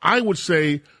 So I would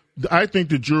say, I think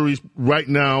the jury's right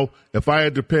now, if I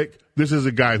had to pick, this is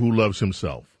a guy who loves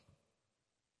himself.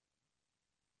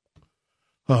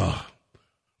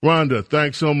 Rhonda,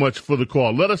 thanks so much for the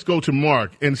call. Let us go to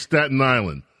Mark in Staten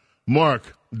Island.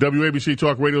 Mark, WABC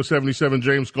Talk Radio 77,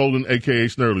 James Golden, a.k.a.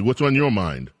 Snerdley. What's on your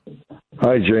mind?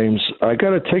 Hi, James. I got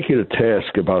to take you to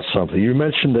task about something. You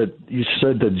mentioned that you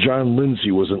said that John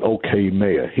Lindsay was an okay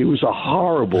mayor. He was a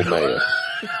horrible mayor.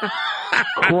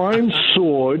 Crime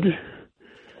soared.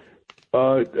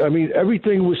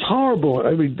 Everything was horrible.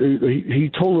 He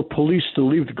told the police to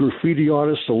leave the graffiti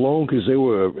artists alone because they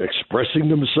were expressing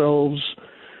themselves.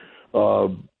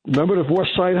 Remember the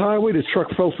West Side Highway? The truck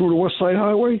fell through the West Side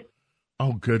Highway?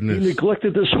 Oh, goodness. He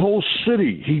neglected this whole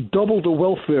city. He doubled the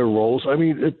welfare rolls.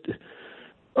 Remember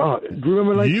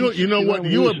that? You know what?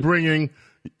 You are bringing...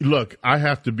 Look, I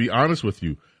have to be honest with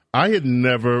you. I didn't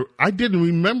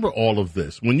remember all of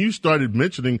this. When you started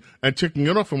mentioning and ticking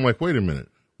it off, I'm like, wait a minute.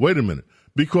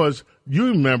 Because you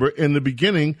remember in the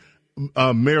beginning,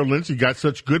 Mayor Lindsay got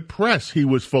such good press. He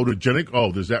was photogenic.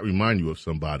 Oh, does that remind you of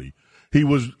somebody? He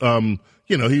was,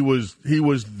 he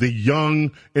was the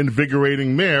young,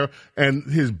 invigorating mayor. And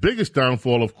his biggest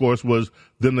downfall, of course, was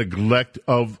the neglect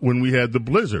of when we had the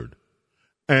blizzard.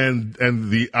 And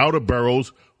the outer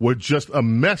boroughs were just a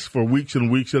mess for weeks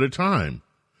and weeks at a time.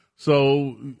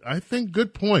 So I think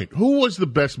good point. Who was the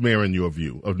best mayor in your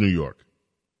view of New York?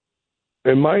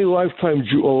 In my lifetime,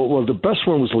 the best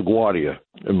one was LaGuardia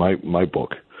in my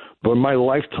book. But in my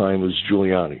lifetime, it was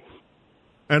Giuliani.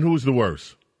 And who was the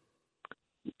worst?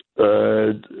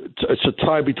 It's a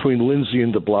tie between Lindsay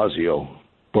and de Blasio.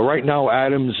 But right now,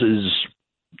 Adams is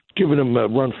giving them a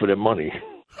run for their money.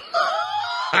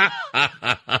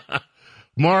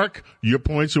 Mark, your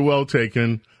points are well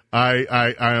taken.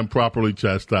 I am properly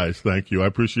chastised. Thank you. I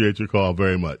appreciate your call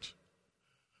very much.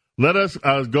 Let us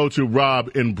go to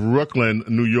Rob in Brooklyn,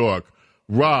 New York.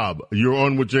 Rob, you're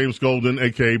on with James Golden,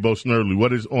 a.k.a. Bo Snerdley.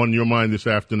 What is on your mind this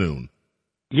afternoon?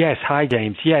 Yes. Hi,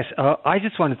 James. Yes. I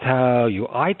just want to tell you,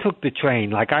 I took the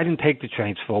train. I didn't take the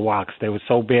trains for a while because they were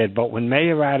so bad. But when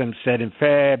Mayor Adams said in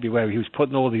February he was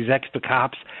putting all these extra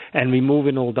cops and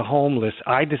removing all the homeless,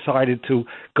 I decided to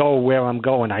go where I'm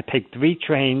going. I take 3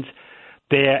 trains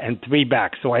there and 3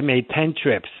 back. So I made 10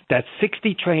 trips. That's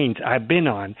 60 trains I've been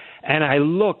on. And I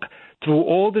look through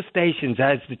all the stations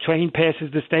as the train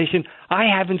passes the station. I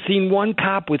haven't seen one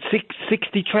cop with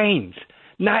 60 trains.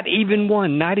 Not even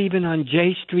one, not even on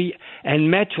J Street and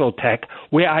Metro Tech,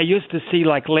 where I used to see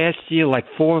last year 4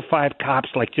 or 5 cops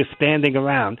just standing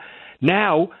around.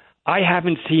 Now I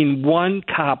haven't seen one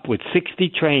cop with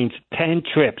 60 trains, 10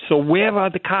 trips. So where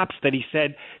are the cops that he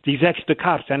said, these extra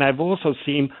cops? And I've also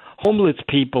seen homeless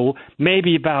people,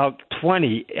 maybe about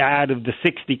 20 out of the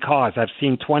 60 cars. I've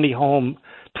seen 20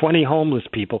 homeless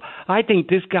people. I think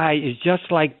this guy is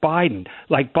just like Biden.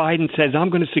 Like Biden says, I'm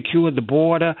going to secure the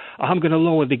border. I'm going to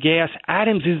lower the gas.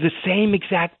 Adams is the same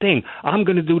exact thing. I'm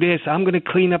going to do this. I'm going to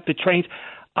clean up the trains.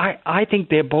 I think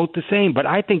they're both the same, but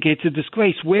I think it's a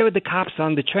disgrace. Where are the cops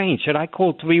on the train? Should I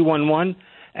call 311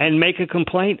 and make a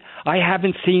complaint? I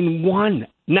haven't seen one,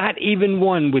 not even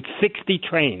one, with 60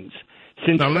 trains.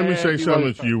 Now, let me say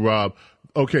something to you, Rob.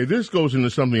 Okay, this goes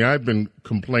into something I've been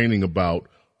complaining about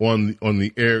on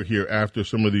the air here after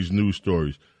some of these news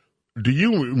stories. Do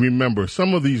you remember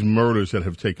some of these murders that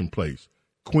have taken place?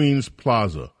 Queens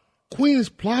Plaza. Queens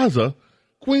Plaza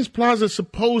is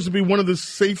supposed to be one of the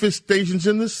safest stations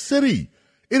in the city.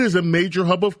 It is a major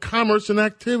hub of commerce and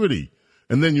activity.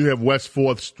 And then you have West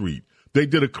 4th Street. They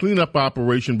did a cleanup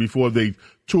operation before they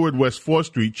toured West 4th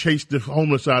Street, chased the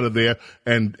homeless out of there,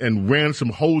 and ran some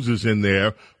hoses in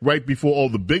there right before all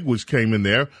the bigwigs came in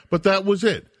there. But that was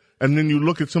it. And then you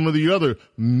look at some of the other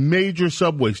major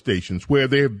subway stations where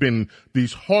there have been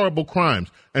these horrible crimes.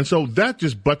 And so that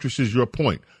just buttresses your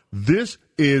point. This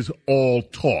is all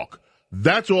talk.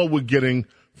 That's all we're getting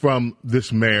from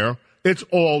this mayor. It's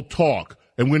all talk.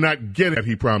 And we're not getting it,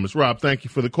 he promised. Rob, thank you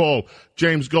for the call.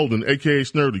 James Golden, a.k.a.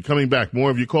 Snerdley, coming back. More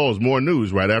of your calls, more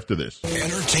news right after this.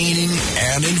 Entertaining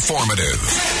and informative.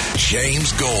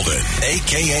 James Golden,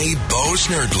 a.k.a. Bo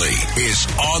Snerdley, is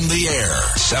on the air.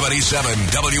 77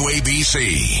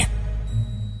 WABC.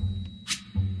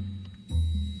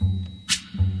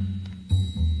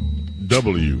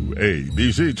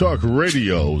 WABC Talk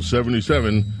Radio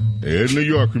 77 in New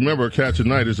York. Remember, Cats at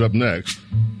Night is up next,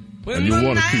 and you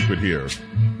want to keep it here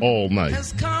all night.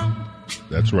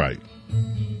 That's right.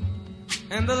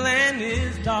 And the land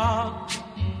is dark,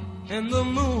 and the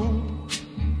moon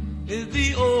is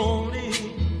the only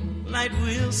light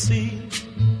we'll see.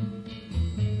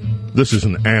 This is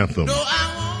an anthem. No,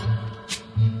 I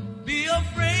won't be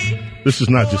afraid. This is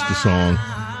not just a song.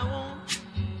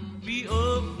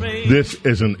 This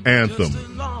is an anthem. Just as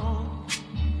long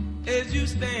as you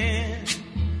stand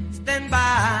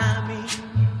by me.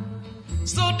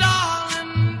 So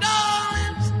darling,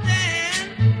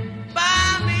 stand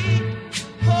by me.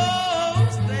 Oh,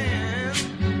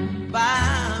 stand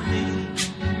by me.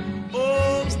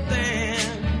 Oh,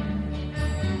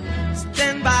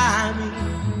 stand by me.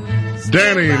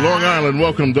 Danny, Long Island,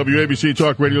 welcome. WABC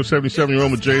Talk Radio 77. You're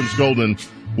on with James Golden.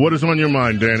 What is on your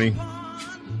mind, Danny?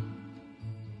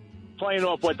 Playing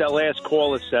off what that last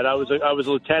caller said, I was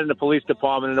a lieutenant in the police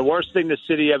department, and the worst thing the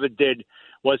city ever did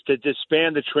was to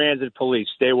disband the transit police.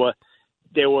 They were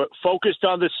focused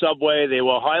on the subway, they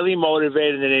were highly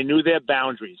motivated, and they knew their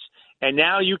boundaries. And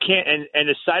now you can't. And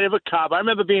the sight of a cop. I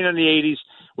remember being in the '80s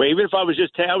where even if I was a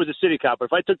city cop, but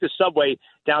if I took the subway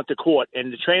down to court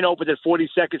and the train opened at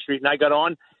 42nd Street and I got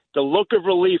on, the look of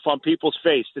relief on people's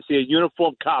face to see a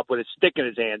uniformed cop with a stick in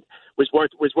his hand was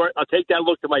worth. I'll take that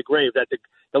look to my grave. That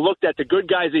the look that the good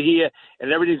guys are here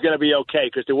and everything's going to be okay,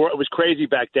 because it was crazy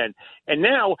back then. And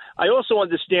now I also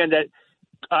understand that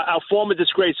our former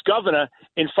disgraced governor,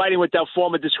 in fighting with our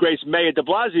former disgraced mayor De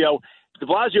Blasio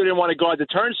didn't want to guard the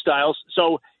turnstiles,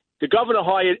 so the governor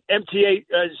hired MTA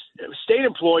state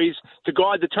employees to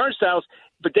guard the turnstiles,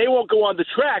 but they won't go on the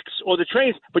tracks or the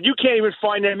trains. But you can't even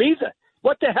find them either.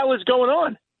 What the hell is going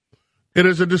on? It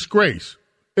is a disgrace.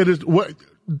 It is what,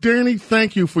 Danny,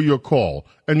 thank you for your call.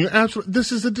 And you're absolutely,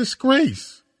 this is a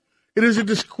disgrace. It is a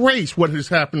disgrace what is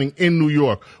happening in New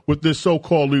York with this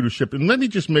so-called leadership. And let me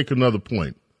just make another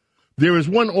point. There is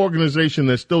one organization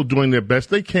that's still doing their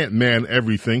best. They can't man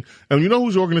everything. And you know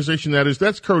whose organization that is?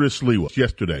 That's Curtis Lewa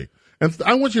yesterday. And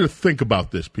I want you to think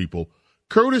about this, people.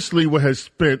 Curtis Lewa has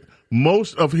spent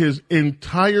most of his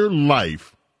entire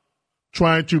life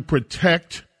trying to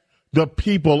protect the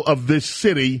people of this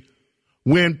city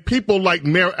when people like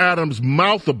Mayor Adams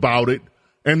mouth about it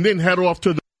and then head off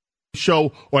to the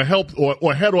show or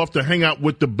head off to hang out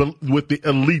with the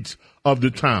elites of the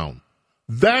town.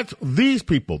 That's these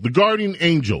people, the guardian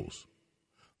angels.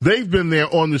 They've been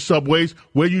there on the subways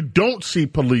where you don't see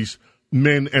police,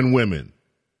 men and women.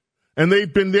 And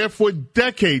they've been there for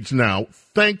decades now.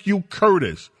 Thank you,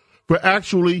 Curtis, for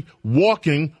actually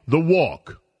walking the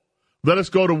walk. Let us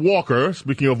go to Walker.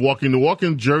 Speaking of walking the walk,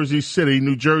 in Jersey City,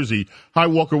 New Jersey. Hi,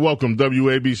 Walker. Welcome.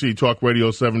 WABC Talk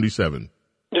Radio 77.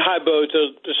 Hi, Bo. It's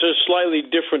a slightly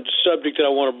different subject that I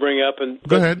want to bring up.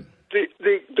 Go ahead.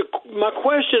 My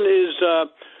question is,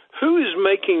 who is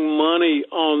making money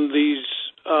on these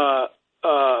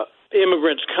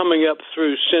immigrants coming up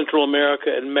through Central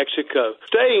America and Mexico,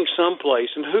 staying someplace,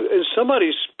 and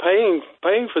somebody's paying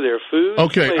for their food?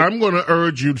 Okay, I'm going to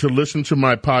urge you to listen to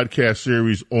my podcast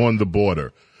series on the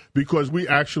border, because we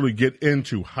actually get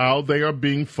into how they are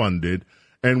being funded,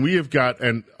 and we have got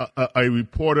a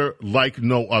reporter like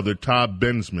no other, Todd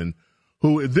Bensman,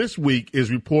 who this week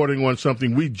is reporting on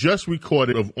something we just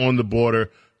recorded of On the Border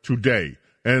today.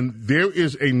 And there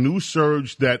is a new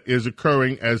surge that is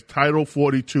occurring as Title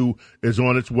 42 is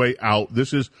on its way out.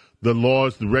 This is the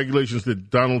laws, the regulations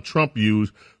that Donald Trump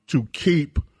used to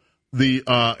keep the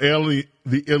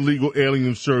illegal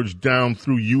alien surge down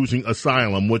through using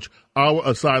asylum, which our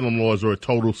asylum laws are a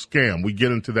total scam. We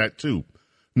get into that too.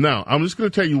 Now, I'm just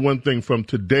going to tell you one thing from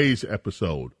today's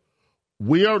episode.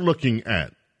 We are looking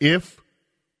at if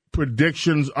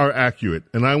predictions are accurate,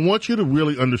 and I want you to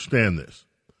really understand this.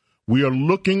 We are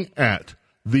looking at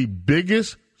the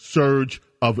biggest surge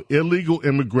of illegal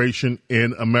immigration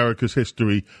in America's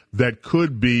history that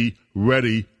could be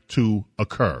ready to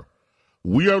occur.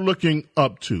 We are looking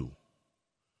up to,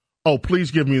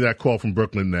 please give me that call from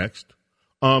Brooklyn next.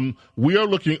 We are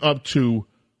looking up to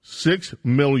 6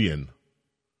 million.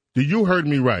 You heard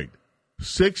me right.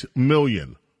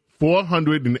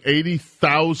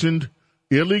 6,480,000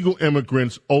 illegal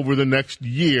immigrants over the next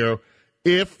year,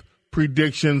 if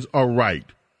predictions are right,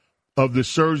 of the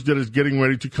surge that is getting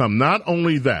ready to come. Not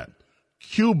only that,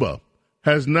 Cuba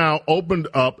has now opened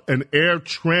up an air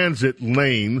transit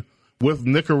lane with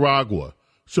Nicaragua.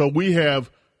 So we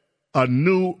have a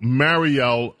new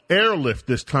Mariel airlift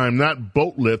this time, not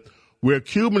boat lift, where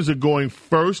Cubans are going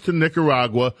first to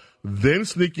Nicaragua, then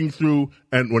sneaking through,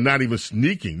 and we're not even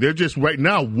sneaking. They're just right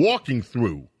now walking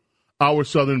through our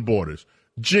southern borders.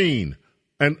 Gene,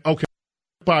 and okay,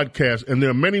 podcast, and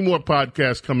there are many more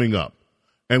podcasts coming up.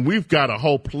 And we've got a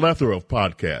whole plethora of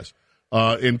podcasts,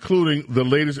 including the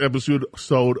latest episode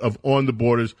of On the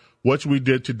Borders, What We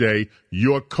Did Today.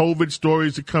 Your COVID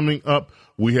stories are coming up.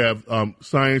 We have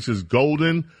Science is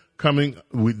Golden coming.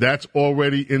 That's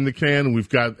already in the can. We've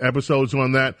got episodes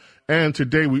on that. And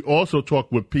today we also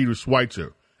talked with Peter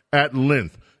Schweitzer at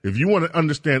length. If you want to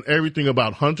understand everything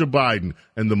about Hunter Biden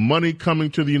and the money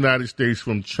coming to the United States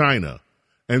from China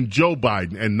and Joe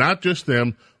Biden, and not just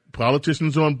them,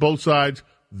 politicians on both sides,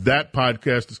 that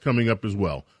podcast is coming up as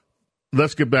well.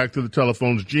 Let's get back to the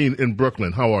telephones. Gene in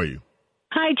Brooklyn, how are you?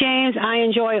 Hi, James. I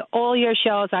enjoy all your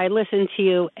shows. I listen to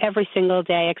you every single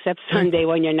day except Sunday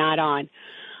when you're not on.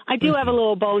 I do have a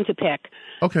little bone to pick.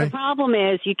 Okay. The problem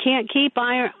is you can't keep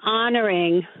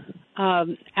honoring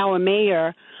our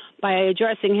mayor by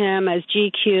addressing him as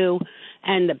GQ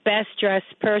and the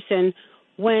best-dressed person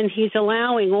when he's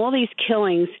allowing all these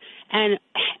killings and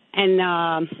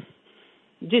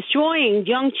destroying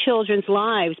young children's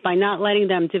lives by not letting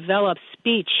them develop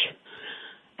speech.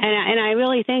 And I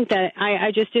really think that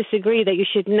I just disagree that you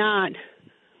should not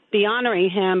be honoring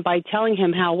him by telling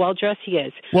him how well-dressed he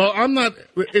is. Well,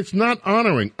 it's not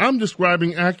honoring. I'm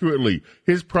describing accurately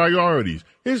his priorities.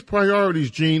 His priorities,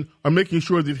 Gene, are making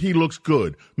sure that he looks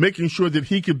good, making sure that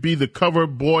he could be the cover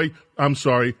boy. I'm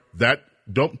sorry,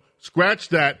 don't scratch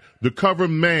that, the cover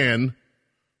man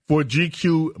for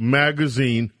GQ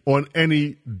magazine on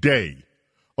any day.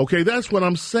 Okay, that's what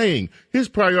I'm saying. His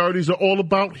priorities are all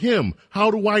about him.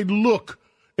 How do I look?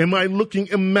 Am I looking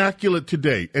immaculate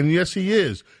today? And yes, he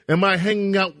is. Am I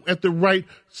hanging out at the right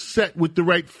set with the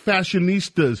right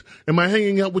fashionistas? Am I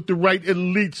hanging out with the right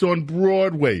elites on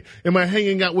Broadway? Am I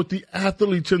hanging out with the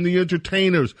athletes and the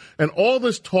entertainers? And all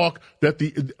this talk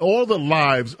that all the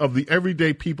lives of the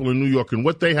everyday people in New York and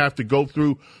what they have to go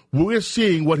through, we're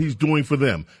seeing what he's doing for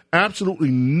them. Absolutely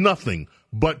nothing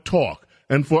but talk.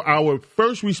 And for our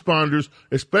first responders,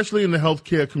 especially in the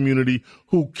healthcare community,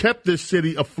 who kept this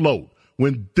city afloat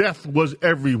when death was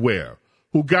everywhere,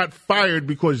 who got fired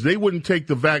because they wouldn't take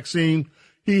the vaccine,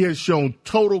 he has shown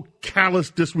total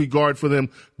callous disregard for them,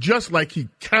 just like he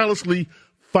callously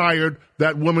fired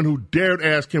that woman who dared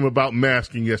ask him about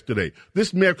masking yesterday.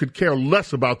 This mayor could care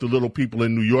less about the little people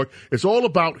in New York. It's all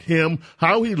about him,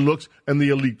 how he looks, and the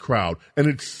elite crowd. And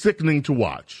it's sickening to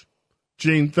watch.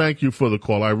 Gene, thank you for the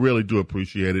call. I really do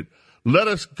appreciate it. Let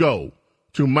us go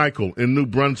to Michael in New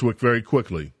Brunswick very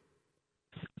quickly.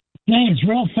 James,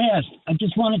 real fast. I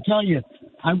just want to tell you,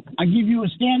 I give you a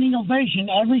standing ovation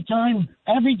every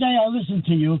day I listen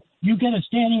to you. You get a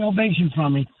standing ovation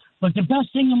from me. But the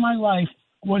best thing in my life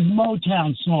was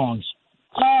Motown songs.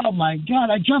 Oh, my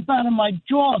God. I jump out of my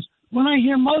jaws. When I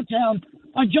hear Motown,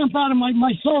 I jump out of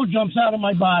my soul jumps out of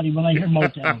my body when I hear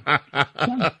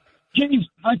Motown. James,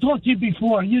 I talked to you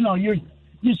before. You know, you're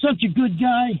such a good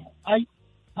guy.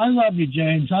 I love you,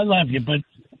 James. I love you. But,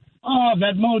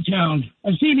 that Motown.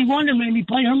 Stevie Wonder made me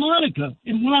play harmonica.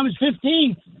 And when I was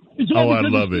 15, it's all I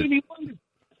because love of it. Stevie Wonder.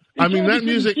 I mean, that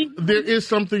music, there is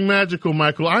something magical,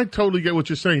 Michael. I totally get what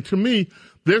you're saying. To me,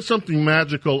 there's something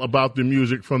magical about the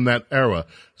music from that era.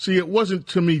 See, it wasn't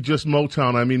to me just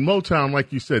Motown. I mean, Motown,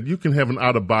 like you said, you can have an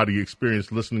out-of-body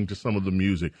experience listening to some of the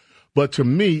music. But to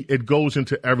me, it goes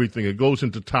into everything. It goes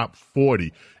into top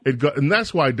 40. And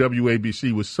that's why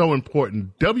WABC was so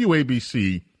important.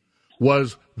 WABC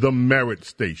was the merit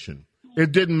station.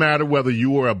 It didn't matter whether you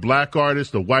were a black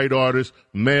artist, a white artist,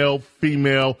 male,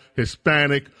 female,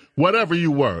 Hispanic, whatever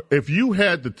you were. If you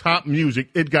had the top music,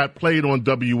 it got played on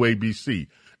WABC.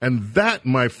 And that,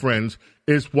 my friends,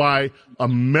 is why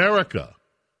America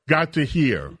got to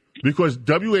hear, because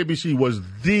WABC was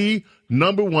the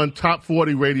number one top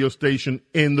 40 radio station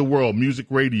in the world, music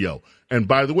radio. And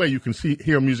by the way, you can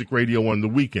hear music radio on the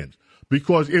weekends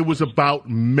because it was about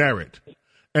merit.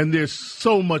 And there's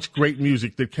so much great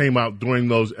music that came out during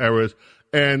those eras.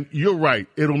 And you're right.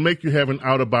 It'll make you have an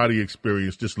out-of-body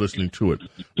experience just listening to it.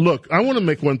 Look, I want to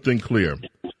make one thing clear.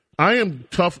 I am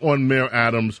tough on Mayor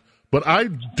Adams, but I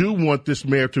do want this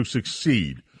mayor to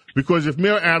succeed. Because if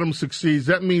Mayor Adams succeeds,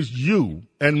 that means you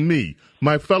and me,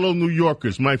 my fellow New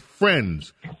Yorkers, my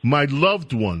friends, my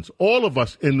loved ones, all of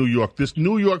us in New York, this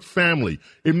New York family,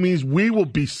 it means we will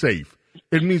be safe.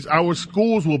 It means our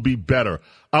schools will be better.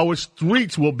 Our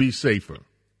streets will be safer.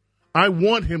 I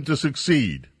want him to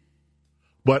succeed.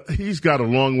 But he's got a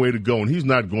long way to go, and he's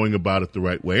not going about it the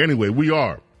right way. Anyway, we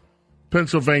are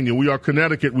Pennsylvania. We are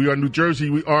Connecticut. We are New Jersey.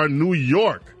 We are New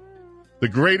York. The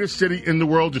greatest city in the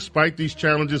world, despite these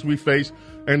challenges we face.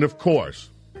 And, of course,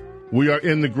 we are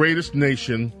in the greatest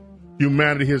nation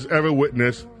humanity has ever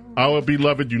witnessed, our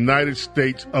beloved United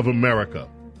States of America.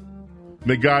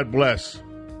 May God bless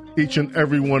each and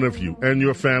every one of you and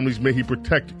your families. May he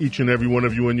protect each and every one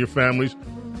of you and your families.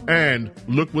 And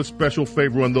look with special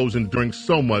favor on those enduring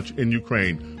so much in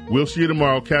Ukraine. We'll see you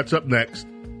tomorrow. Cat's up next.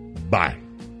 Bye.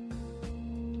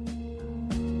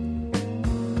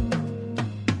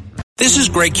 This is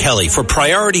Greg Kelly for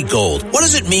Priority Gold. What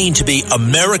does it mean to be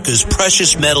America's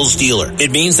precious metals dealer? It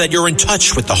means that you're in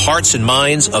touch with the hearts and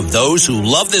minds of those who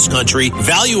love this country,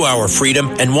 value our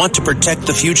freedom, and want to protect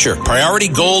the future. Priority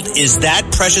Gold is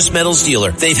that precious metals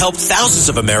dealer. They've helped thousands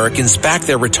of Americans back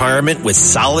their retirement with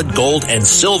solid gold and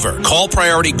silver. Call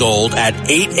Priority Gold at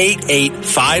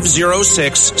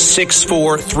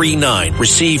 888-506-6439.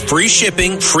 Receive free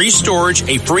shipping, free storage,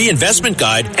 a free investment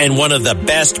guide, and one of the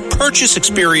best purchase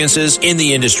experiences in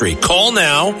the industry. Call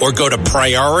now or go to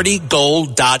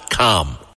PriorityGold.com.